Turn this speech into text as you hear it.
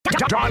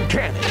Don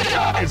Cannon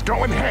is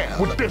going ham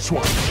with this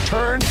one.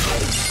 Turn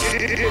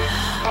it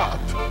up.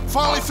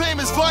 Finally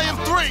Famous Volume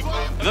 3.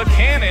 The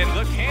Cannon.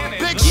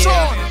 Big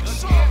Sean.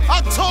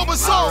 October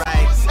Soul.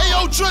 Hey,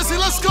 yo, Drizzy,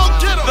 let's go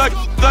get him.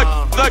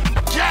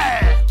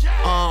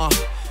 Yeah.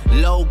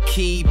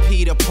 Low-key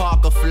Peter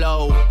Parker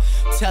flow.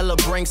 Tell her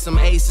bring some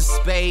Ace of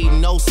Spade,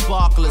 no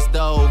sparklers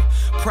though.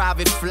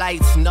 Private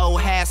flights, no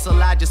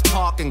hassle, I just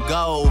park and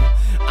go.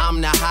 I'm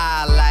the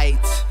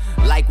highlight,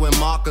 like when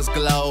markers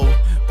glow.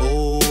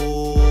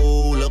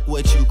 Ooh, look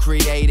what you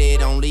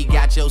created, only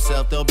got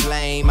yourself to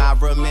blame. I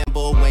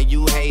remember when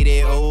you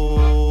hated,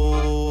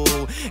 ooh.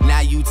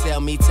 Now you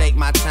tell me take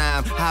my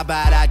time, how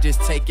about I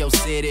just take your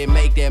city,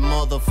 make that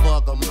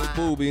motherfucker mine.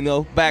 Boob, you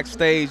know,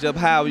 backstage up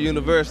Howard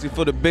University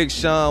for the Big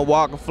Sean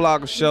Waka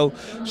Flocka show.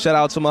 Shout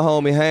out to my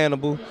homie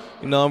Hannibal.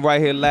 You know, I'm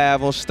right here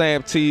live on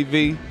Stamp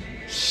TV.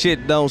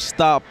 Shit don't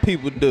stop,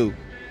 people do.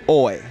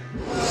 Oi. You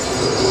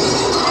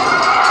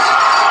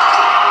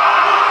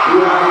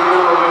already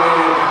know,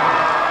 man.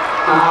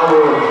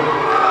 Howard.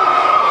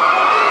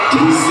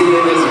 DC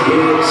in this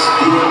bitch.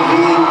 DMV.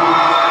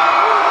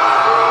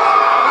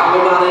 I go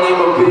by the name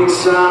of Big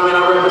Sean, man. I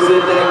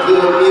represent that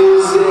good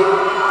music.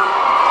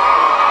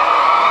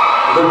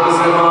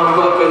 Represent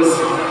motherfuckers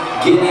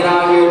getting it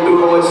out here,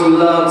 doing what you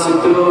love to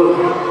do.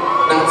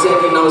 Not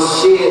taking no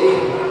shit.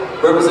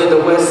 Represent the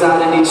west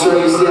side of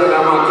Detroit. You see, I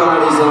got my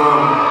cardies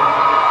on.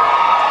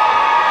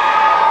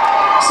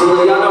 So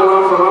look, y'all know where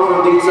I'm from. I'm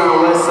from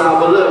D-Town, west side.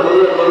 But look.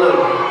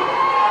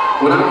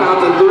 When I count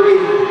to 3,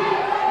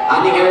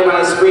 I need everybody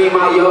to scream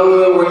out your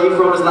hood, where you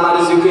from, as loud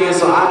as you can,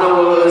 so I know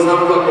what hoods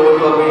I'm fucking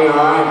with up in here,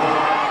 alright?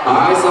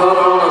 Alright, so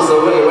hold on,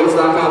 so wait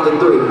till I count to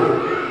 3.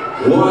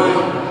 1,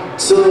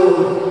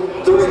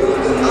 2, 3.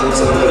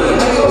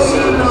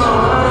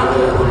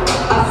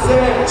 I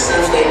said,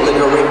 State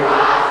Liquor.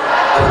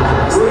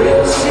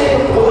 Real shit,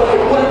 boy.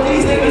 What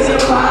these niggas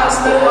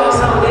imposters?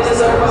 They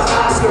deserve an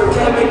Oscar.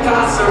 Kevin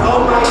Costner,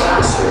 oh my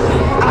gosh.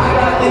 I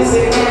got this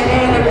in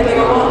hand, everything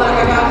I want like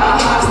I got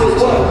a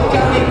hostage. What?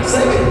 Got me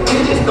second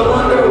digits, no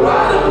wonder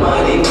why the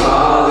money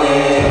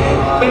calling.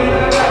 Man,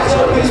 I got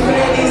your bitch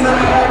panties, not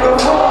ever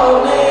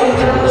falling.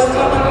 Girls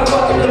come like a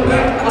fuck in the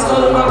back. I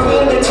stole them my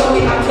pill, they told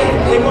me I can't.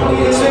 They want me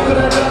to drink, but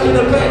I duck in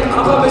the back.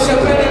 I'm popping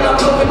champagne and I'm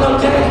popping on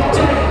Jack.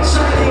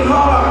 Shining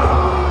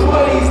hard.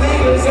 Boy, these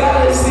niggas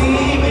gotta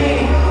see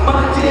me.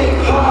 My dick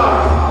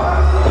hard.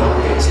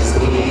 It's just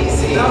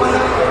easy.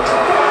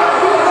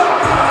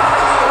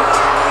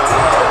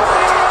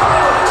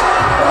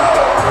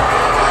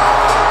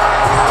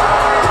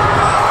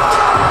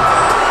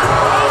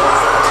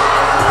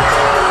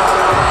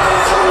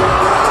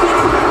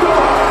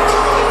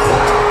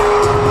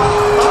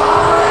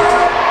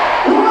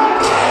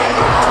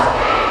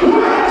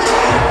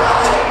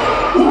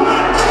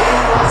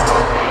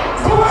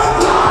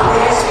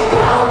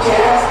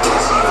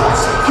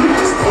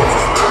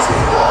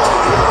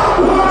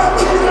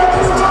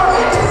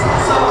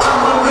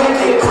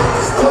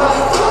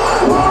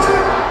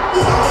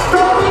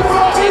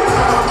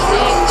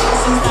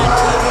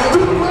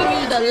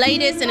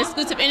 And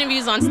exclusive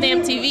interviews on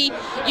Stamp TV.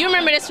 You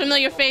remember this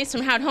familiar face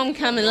from Howard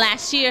Homecoming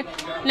last year.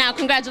 Now,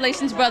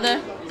 congratulations,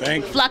 brother.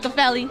 Thank you. Flocka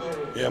Felly.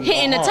 Yeah,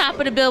 hitting the top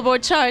of the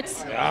Billboard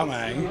charts. Yeah,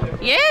 man.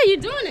 Yeah, you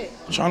doing it.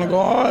 Trying to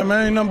go hard,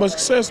 man. Ain't nothing but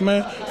success,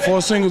 man.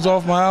 4 singles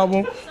off my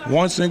album.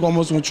 1 single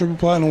almost went triple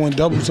platinum, went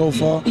double so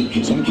far.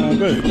 So I'm going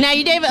big. Now,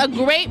 you gave it a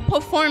great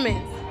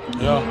performance.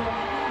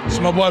 Yeah. It's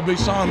my boy Big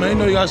Sean, man. You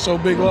know you got to show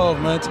big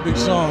love, man. It's Big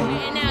Sean.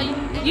 And now,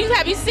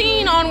 have you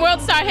seen on World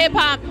Star Hip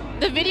Hop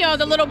the video of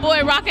the little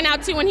boy rocking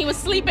out to when he was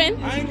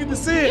sleeping? I ain't get to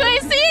see it. You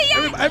ain't see it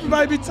yet?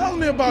 Everybody be telling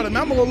me about it,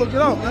 man. I'm gonna go look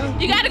it up, man.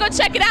 You gotta go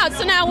check it out.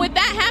 So now with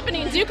that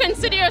happening, do you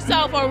consider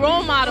yourself a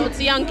role model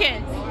to young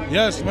kids?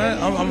 Yes,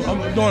 man. I'm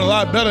doing a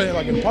lot better,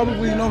 like in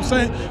publicly, you know what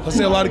I'm saying? I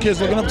see a lot of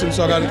kids looking up to me,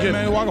 so I gotta get,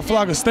 man. Waka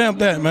Flocka, stamp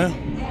that, man.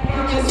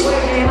 Just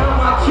waiting on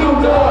my cue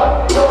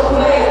girl, no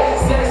play.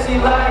 Said she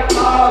like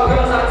all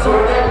girls, I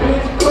told that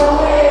bitch go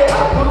ahead. I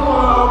put her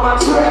on my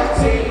track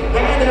team,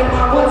 handed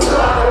my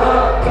baton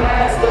up,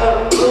 passed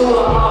up, blew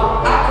her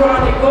off. I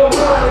chronic go,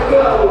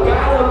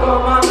 got up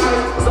on my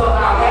nerves, so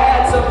I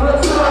had to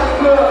platonic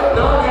her.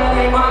 No, that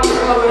ain't my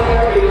girl, but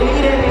every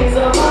leader needs a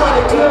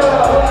money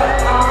girl.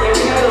 I'm the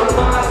head of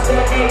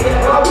mindset, ain't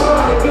that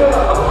ironic girl?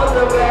 I want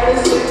the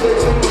baddest chick that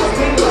you must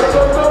be like,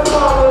 don't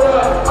know with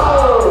her.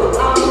 Oh,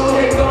 I'm who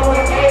they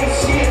going ape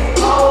shit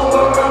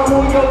over. I'm who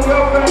your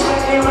girlfriend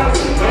acting like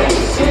she ain't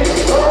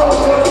shit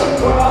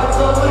over.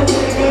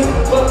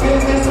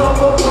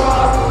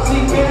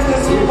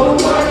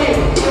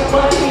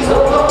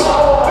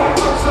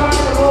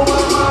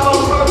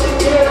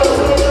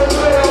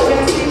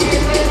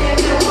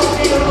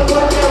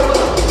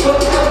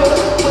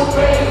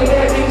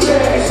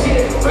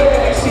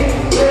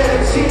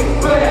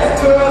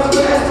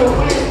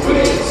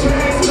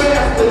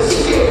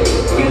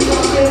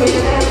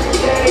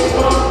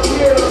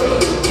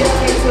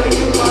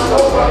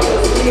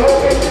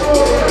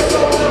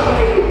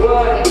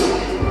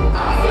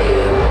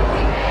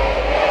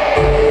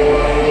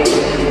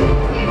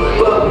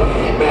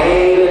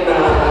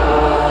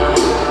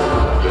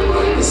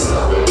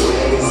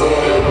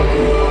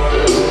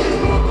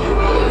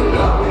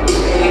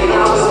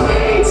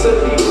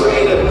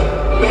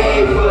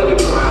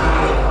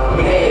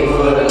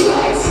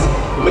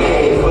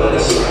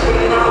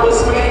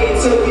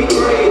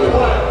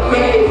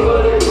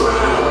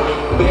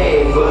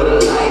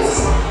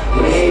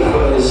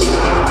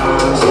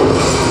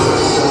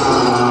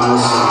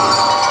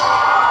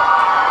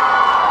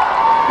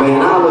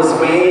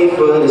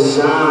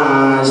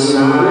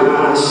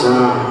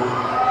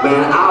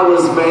 Man, I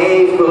was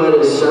made for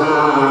the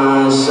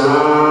shine,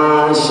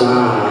 shine,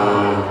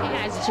 shine. Hey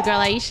guys, it's your girl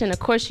Aisha, and of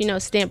course you know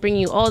Stamp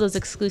bringing you all those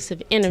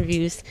exclusive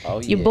interviews. Oh,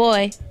 yeah. Your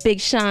boy, Big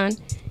Sean.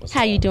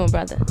 How you doing,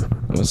 brother?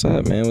 What's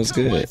up, man? What's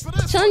good?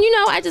 Sean, you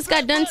know, I just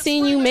got done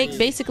seeing you make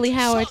Basically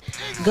Howard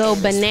go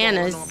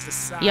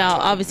bananas.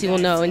 Y'all obviously will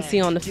know and see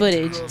on the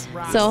footage.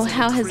 So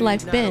how has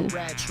life been?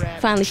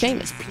 Finally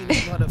famous.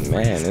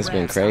 Man, it's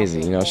been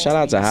crazy. You know, shout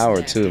out to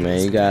Howard, too,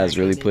 man. You guys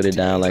really put it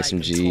down like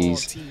some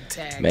G's.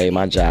 Made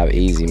my job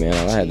easy, man.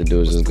 All I had to do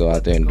was just go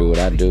out there and do what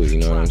I do, you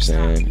know what I'm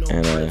saying?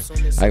 And,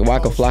 like,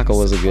 Waka Flocka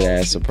was a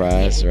good-ass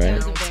surprise,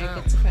 right?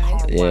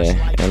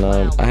 Yeah, and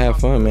I had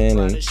fun, man,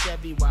 and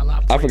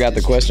I forgot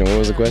the question. What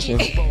was the question?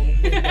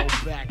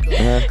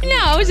 No,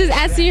 I was just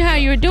asking you how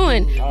you were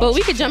doing, but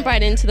we could jump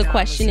right into the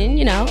question, and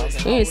you know,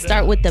 we can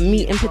start with the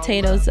meat and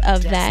potatoes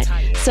of that.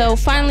 So,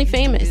 finally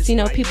famous. You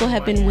know, people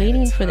have been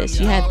waiting for this.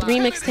 You had 3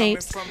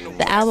 mixtapes.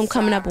 The album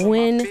coming up.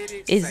 When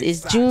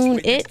is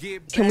June?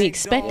 Can we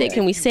expect it?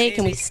 Can we say it?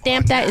 Can we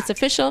stamp that? It's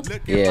official.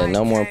 Yeah,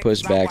 no more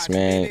pushbacks,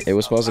 man. It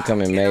was supposed to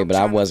come in May, but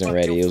I wasn't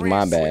ready. It was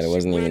my bad. It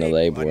wasn't even a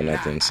label or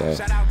nothing. So,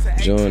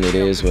 June, it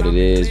is what it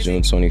is.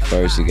 June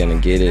 21st, you're gonna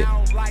get it.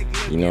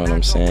 You know what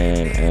I'm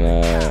saying? And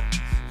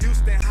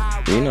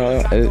you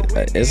know,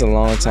 it's a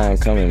long time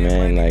coming,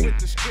 man. Like,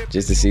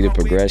 just to see the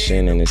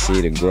progression and to see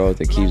the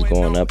growth, it keeps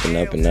going up and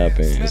up and up,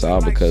 and it's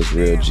all because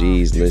real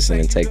G's listen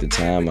and take the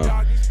time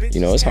out. You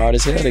know, it's hard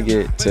as hell to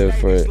get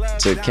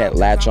to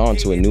latch on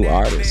to a new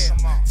artist,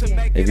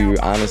 if you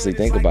honestly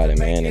think about it,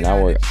 man. And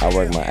I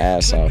work my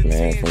ass off,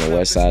 man, from the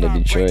west side of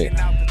Detroit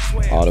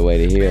all the way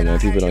to here, man.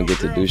 People don't get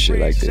to do shit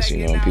like this,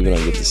 you know. People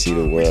don't get to see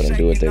the world and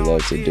do what they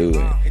love to do.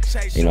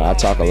 And, you know, I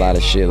talk a lot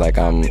of shit like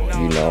I'm,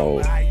 you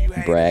know,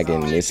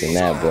 bragging this and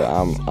that, but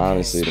I'm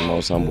honestly the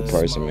most humble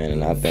person, man.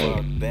 And I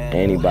think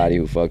anybody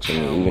who fucks with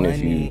me, even if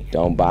you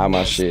don't buy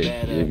my shit,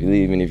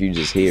 even if you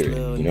just hear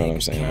it, you know what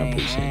I'm saying? I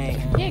appreciate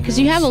that. Yeah, because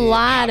you have a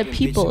lot of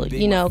people,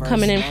 you know,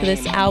 coming in for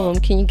this album.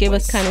 Can you give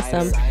us kind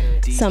of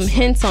some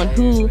hints on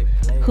who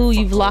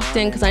you've locked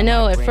in? Because I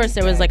know at first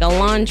there was like a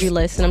laundry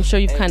list, and I'm sure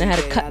you've kind of had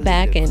to cut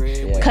back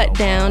and cut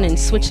down and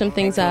switch some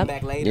things up.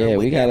 Yeah,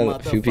 we got a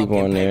few people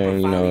on there,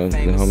 you know, the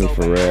homie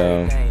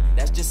Pharrell,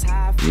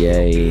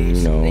 Yay,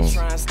 you know,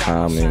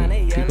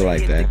 Common, people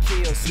like that.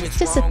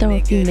 Just to throw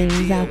a few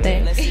names out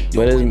there.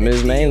 But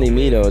it's mainly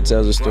me, though. It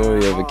tells a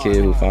story of a kid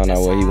who found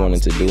out what he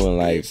wanted to do in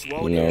life.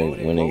 You know,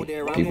 when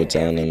people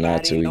telling him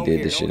not to, he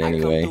did the shit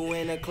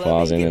anyway.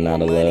 Falls in and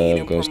out of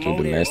love, goes through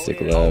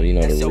domestic love, you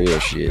know, the real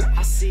shit.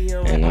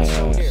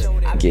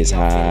 And gets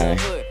high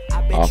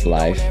off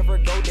life.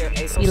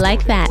 You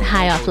like that,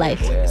 high off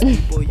life.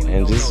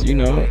 And just, you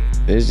know,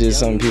 it's just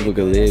something people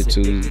could live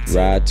to,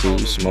 ride to,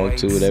 smoke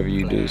to, whatever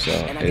you do. So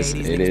it's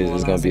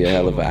gonna be a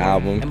hell of an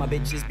album,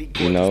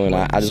 you know. And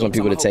I just want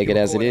people to take it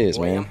as it is,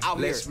 man.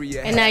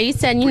 And now you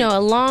said, you know, a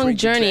long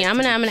journey. I'm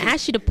gonna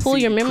ask you to pull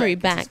your memory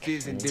back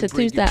to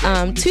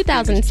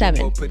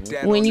 2007,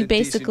 when you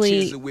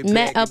basically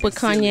met up with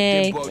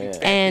Kanye.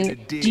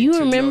 And do you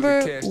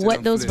remember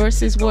what those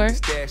verses were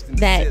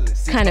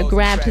that kind of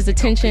grabbed his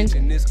attention?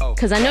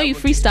 Because I know you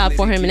freestyled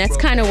for him, and that's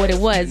kind of what it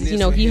was. You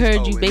know, he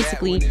heard you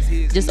basically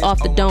just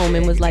off the dome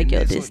and was like,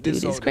 yo, this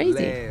dude is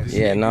crazy.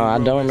 Yeah, no, I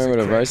don't remember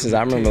the verses.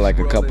 I remember like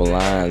a couple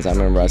lines. I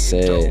remember I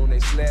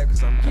said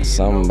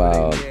something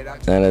about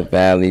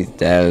Valley,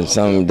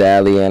 something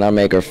Dally, and I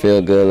make her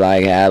feel good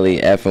like Hallie.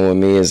 Effing with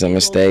me is a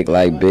mistake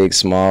like Big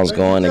Smalls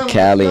going to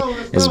Cali.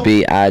 It's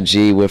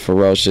B.I.G. with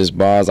ferocious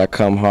bars. I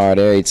come hard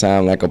every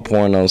time like a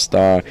porno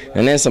star.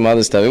 And then some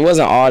other stuff. It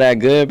wasn't all that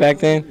good back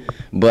then,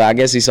 but I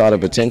guess he saw the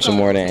potential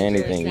more than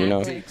anything, you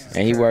know.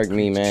 And he worked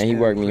me, man. He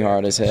worked me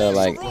hard as hell.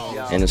 Like,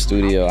 in the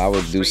studio, I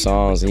would do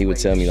songs, and he would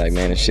tell me, like,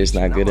 man, this shit's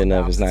not good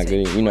enough. It's not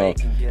good, you know.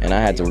 And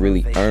I had to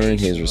really earn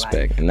his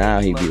respect. And now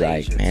he'd be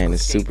like, man,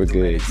 it's super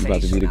good. You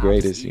about to be the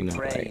greatest, you know.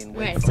 Like,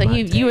 right, so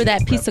you were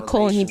that piece of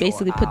coal, and he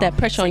basically put that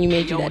pressure on you,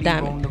 made you that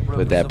diamond.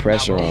 Put that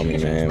pressure on me,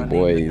 man.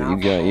 Boy,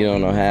 you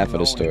don't know half of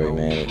the story,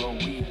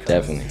 man.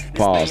 Definitely.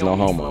 Pause, no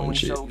homo and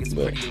shit.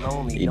 But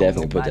he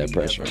definitely put that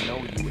pressure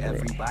on me, man,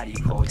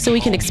 for real. So we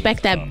can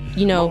expect that,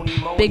 you know,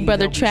 Big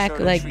Brother track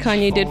like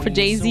Kanye did for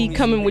Jay-Z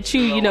coming with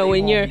you, you know,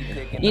 when you're,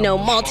 you know,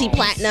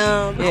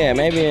 multi-platinum. Yeah,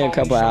 maybe a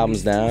couple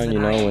albums down, you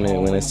know,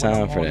 when it's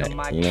time for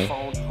that, you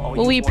know.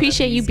 Well, we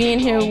appreciate you being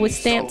here with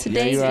Stamp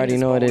today. Yeah, you already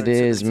know what it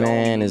is,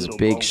 man. It's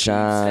Big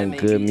Sean,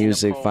 good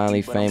music,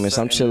 finally famous.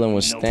 I'm chilling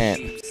with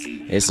Stamp.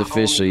 It's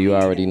official, you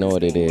already know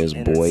what it is,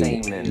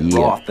 boy. Yeah.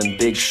 Off and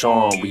Big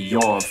Sean, we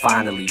on,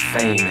 finally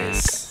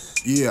famous.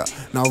 Yeah,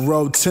 now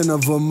roll 10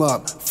 of them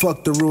up.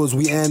 Fuck the rules,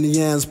 we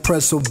Andy-Ans,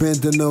 pretzel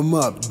bending them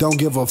up. Don't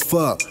give a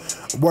fuck.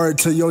 Word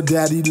to your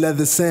daddy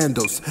leather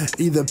sandals.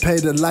 Either pay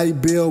the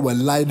light bill or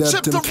light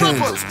up them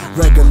candles.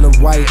 Regular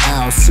white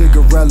owl,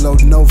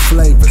 cigarello, no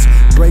flavors.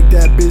 Break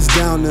that bitch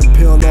down and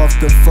peel off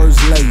the first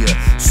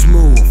layer.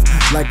 Smooth,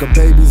 like a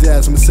baby's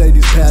ass.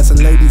 Mercedes passing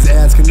ladies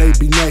ask, can they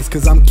be next?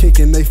 Cause I'm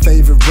kicking they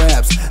favorite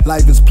raps.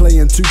 Life is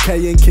playing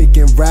 2K and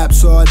kicking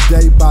raps all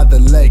day by the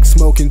lake.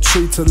 Smoking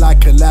tree till I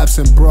collapse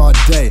in broad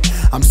day.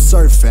 I'm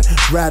surfing,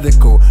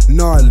 radical,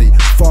 gnarly,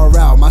 far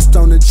out. My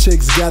stoner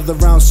chicks gather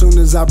round soon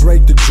as I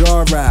break the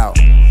jar out.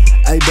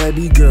 Hey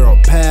baby girl,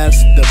 pass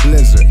the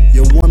blizzard.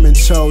 Your woman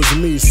chose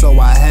me, so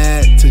I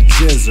had to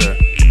jizz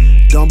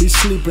her. Don't be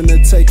sleeping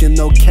or taking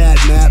no cat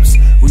naps.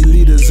 We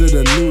leaders of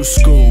the new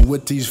school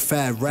with these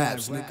fat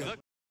raps, nigga.